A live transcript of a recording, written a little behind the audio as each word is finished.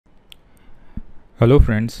Hello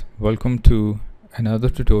friends, welcome to another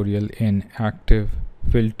tutorial in Active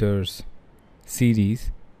Filters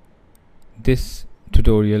series. This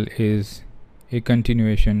tutorial is a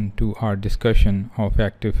continuation to our discussion of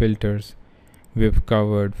active filters. We've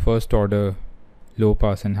covered first order low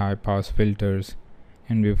pass and high pass filters,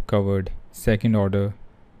 and we've covered second order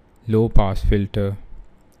low pass filter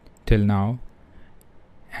till now,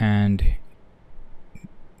 and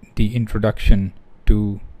the introduction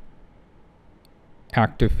to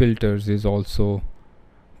active filters is also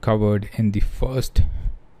covered in the first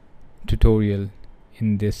tutorial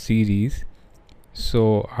in this series.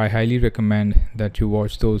 So I highly recommend that you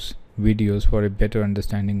watch those videos for a better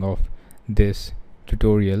understanding of this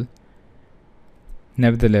tutorial.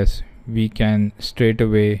 Nevertheless, we can straight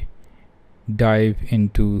away dive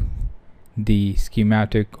into the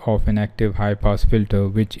schematic of an active high pass filter,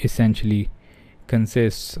 which essentially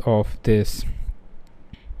consists of this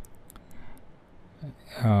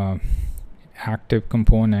active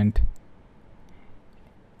component.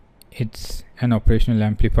 It's an operational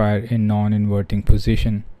amplifier in non-inverting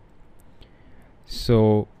position.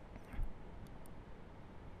 So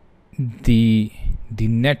the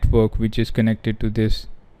network which is connected to this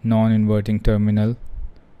non-inverting terminal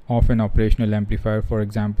of an operational amplifier, for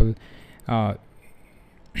example,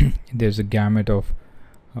 there's a gamut of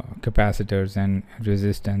capacitors and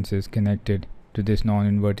resistances connected to this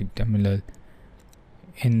non-inverting terminal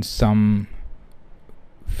in some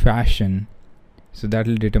fashion, so that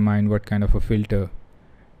will determine what kind of a filter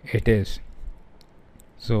it is.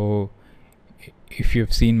 So if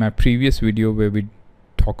you've seen my previous video where we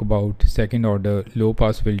talk about second order low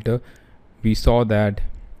pass filter, we saw that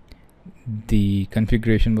the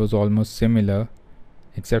configuration was almost similar,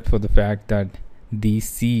 except for the fact that these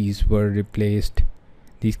C's were replaced,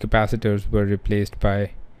 these capacitors were replaced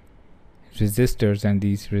by resistors, and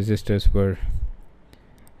these resistors were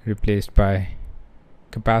replaced by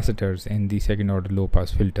capacitors in the second order low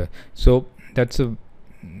pass filter. So that's a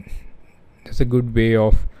good way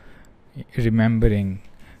of remembering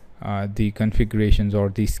the configurations or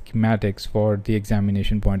the schematics for the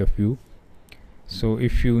examination point of view. So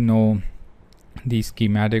if you know the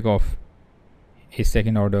schematic of a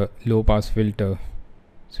second order low pass filter,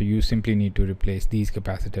 so you simply need to replace these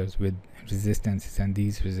capacitors with resistances and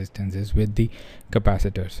these resistances with the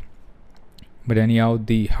capacitors. But anyhow,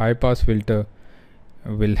 the high pass filter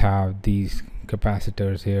will have these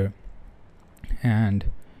capacitors here, and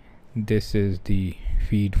this is the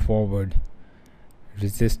feed forward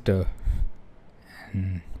resistor,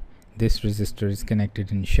 and this resistor is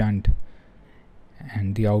connected in shunt,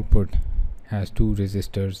 and the output has two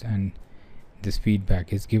resistors, and this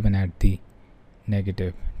feedback is given at the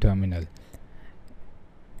negative terminal.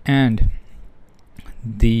 And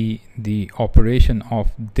the operation of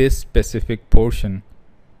this specific portion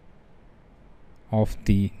of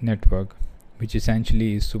the network, which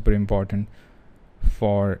essentially is super important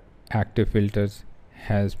for active filters,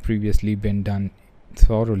 has previously been done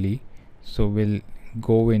thoroughly. So we'll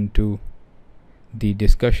go into the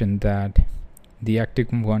discussion that the active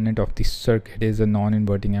component of the circuit is a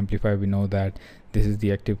non-inverting amplifier. We know that this is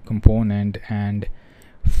the active component, and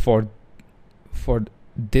for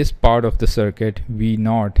this part of the circuit,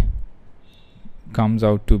 V0 comes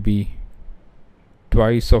out to be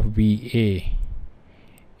twice of VA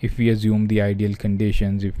if we assume the ideal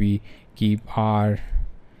conditions. If we keep R1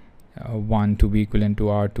 to be equivalent to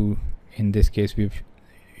R2, in this case we've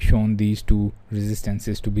shown these two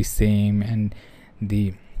resistances to be same, and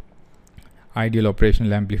the ideal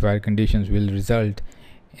operational amplifier conditions will result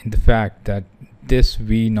in the fact that this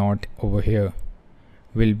V0 over here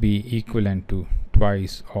will be equivalent to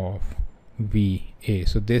twice of VA.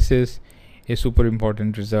 So this is a super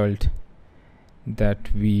important result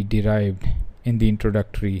that we derived in the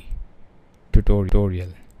introductory tutorial.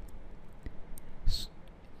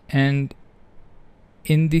 And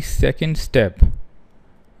in the second step,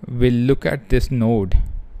 we'll look at this node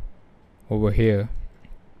over here.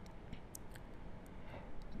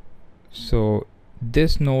 So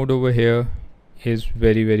this node over here is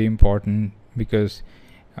very, very important, because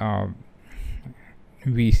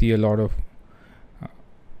we see a lot of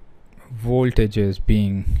voltages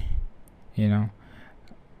being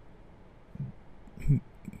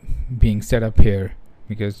set up here,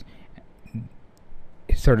 because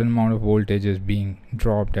a certain amount of voltage is being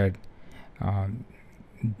dropped at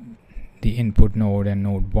the input node and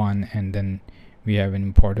node 1, and then we have an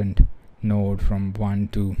important node from 1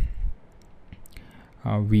 to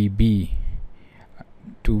VB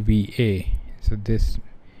to VA. So this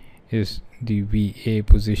is the VA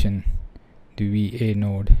position, the VA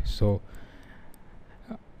node. So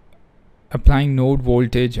applying node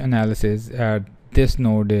voltage analysis at this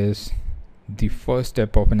node is the first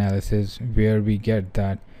step of analysis, where we get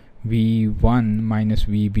that V1 minus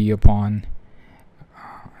VB upon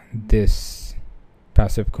this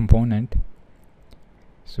passive component.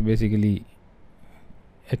 So basically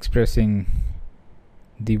expressing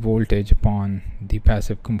the voltage upon the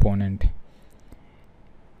passive component,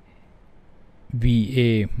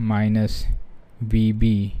 VA minus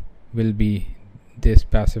VB will be this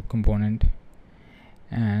passive component,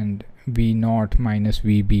 and V0 minus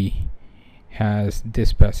VB has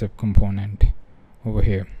this passive component over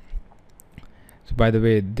here. So by the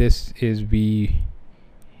way, this is VA.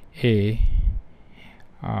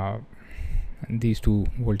 These two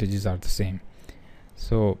voltages are the same.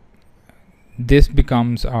 So this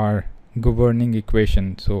becomes our governing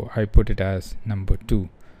equation, so I put it as number 2.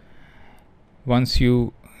 Once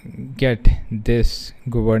you get this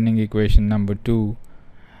governing equation number 2,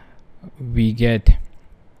 we get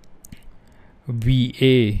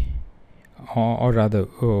VA, or rather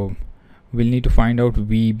we'll need to find out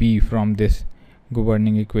VB from this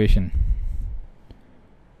governing equation.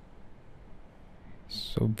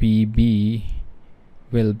 So VB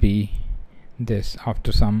will be this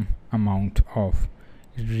after some amount of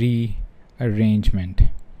rearrangement,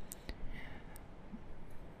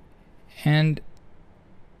 and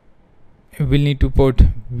we'll need to put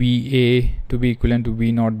VA to be equivalent to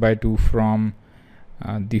V0 by 2 from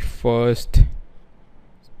the first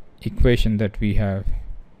equation that we have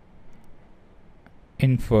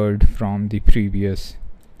inferred from the previous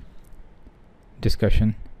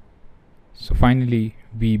discussion. So finally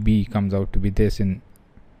VB comes out to be this in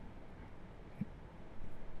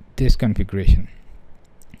this configuration.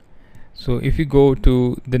 So if you go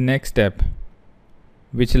to the next step,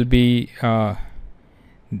 which will be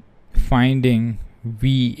finding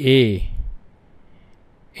VA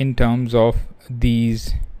in terms of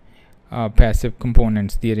these passive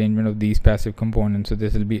components, the arrangement of these passive components. So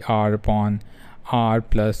this will be R upon R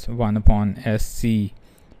plus 1 upon SC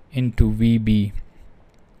into VB.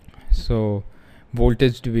 So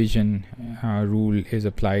voltage division rule is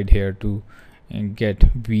applied here to get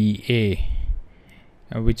VA,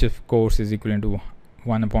 which of course is equivalent to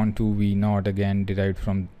 1 upon 2 V0, again derived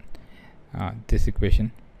from this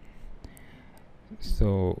equation.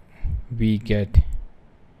 So we get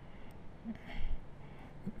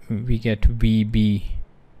VB.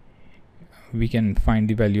 We can find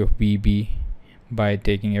the value of VB by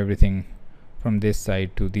taking everything from this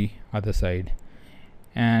side to the other side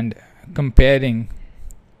and comparing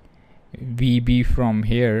VB from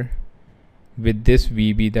here with this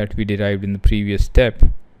VB that we derived in the previous step.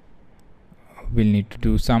 We'll need to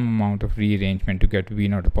do some amount of rearrangement to get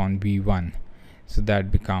V0 upon V1. So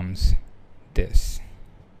that becomes this.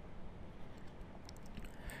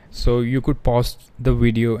 So you could pause the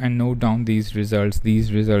video and note down these results.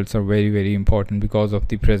 These results are very, very important because of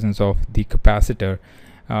the presence of the capacitor.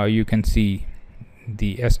 You can see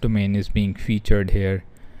the S domain is being featured here.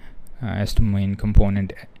 S domain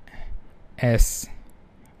component S,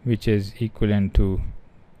 which is equivalent to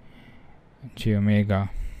j omega.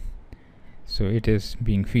 So it is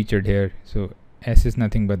being featured here. So S is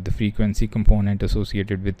nothing but the frequency component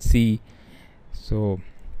associated with C. So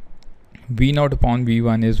V0 upon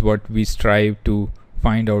V1 is what we strive to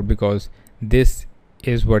find out, because this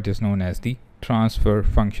is what is known as the transfer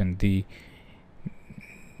function. The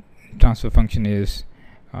transfer function is,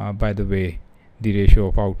 by the way, the ratio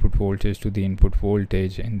of output voltage to the input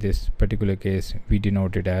voltage. In this particular case, we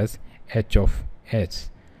denote it as H of S.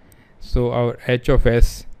 So our H of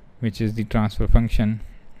S, which is the transfer function,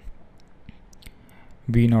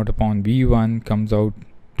 V0 upon V1, comes out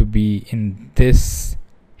to be in this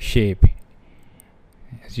shape.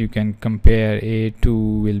 As you can compare,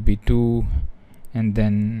 A2 will be 2, and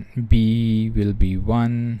then B will be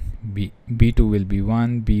 1, B2 will be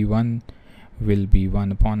 1, B1 will be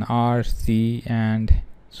 1 upon R, C, and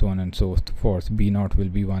so on and so forth. B0 will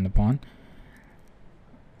be 1 upon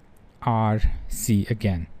R, C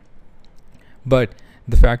again. But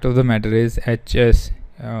the fact of the matter is HS,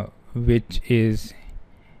 which is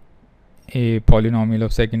a polynomial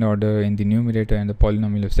of second order in the numerator and a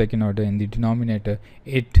polynomial of second order in the denominator,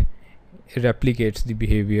 it replicates the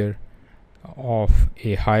behavior of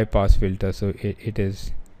a high pass filter. So it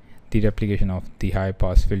is the replication of the high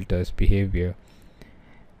pass filter's behavior.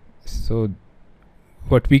 So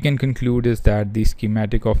what we can conclude is that the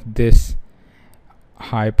schematic of this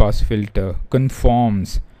high pass filter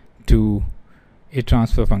conforms to a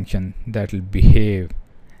transfer function that will behave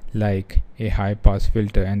like a high pass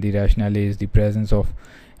filter, and the rationale is the presence of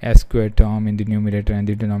s squared term in the numerator, and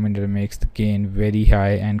the denominator makes the gain very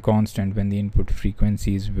high and constant when the input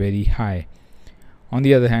frequency is very high. On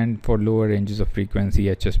the other hand, for lower ranges of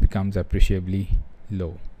frequency, HS becomes appreciably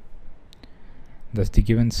low. Thus, the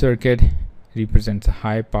given circuit represents a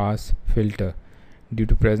high-pass filter. Due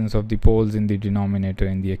to presence of the poles in the denominator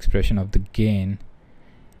in the expression of the gain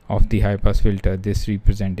of the high-pass filter, this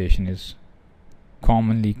representation is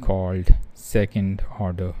commonly called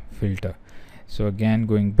second-order filter. So again,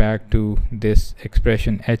 going back to this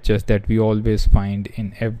expression HS that we always find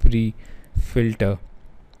in every filter,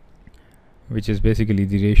 which is basically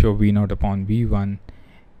the ratio of V0 upon V1,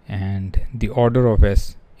 and the order of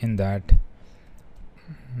S in that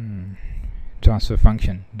transfer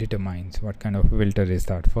function determines what kind of filter is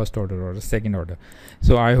that, first order or a second order.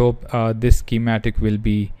 So I hope this schematic will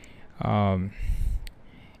be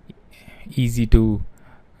easy to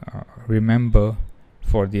remember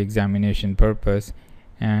for the examination purpose,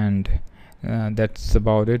 and that's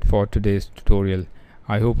about it for today's tutorial.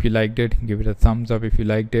 I hope you liked it. Give it a thumbs up if you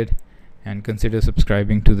liked it, and consider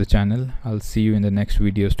subscribing to the channel. I'll see you in the next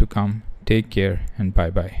videos to come. Take care and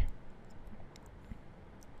bye bye.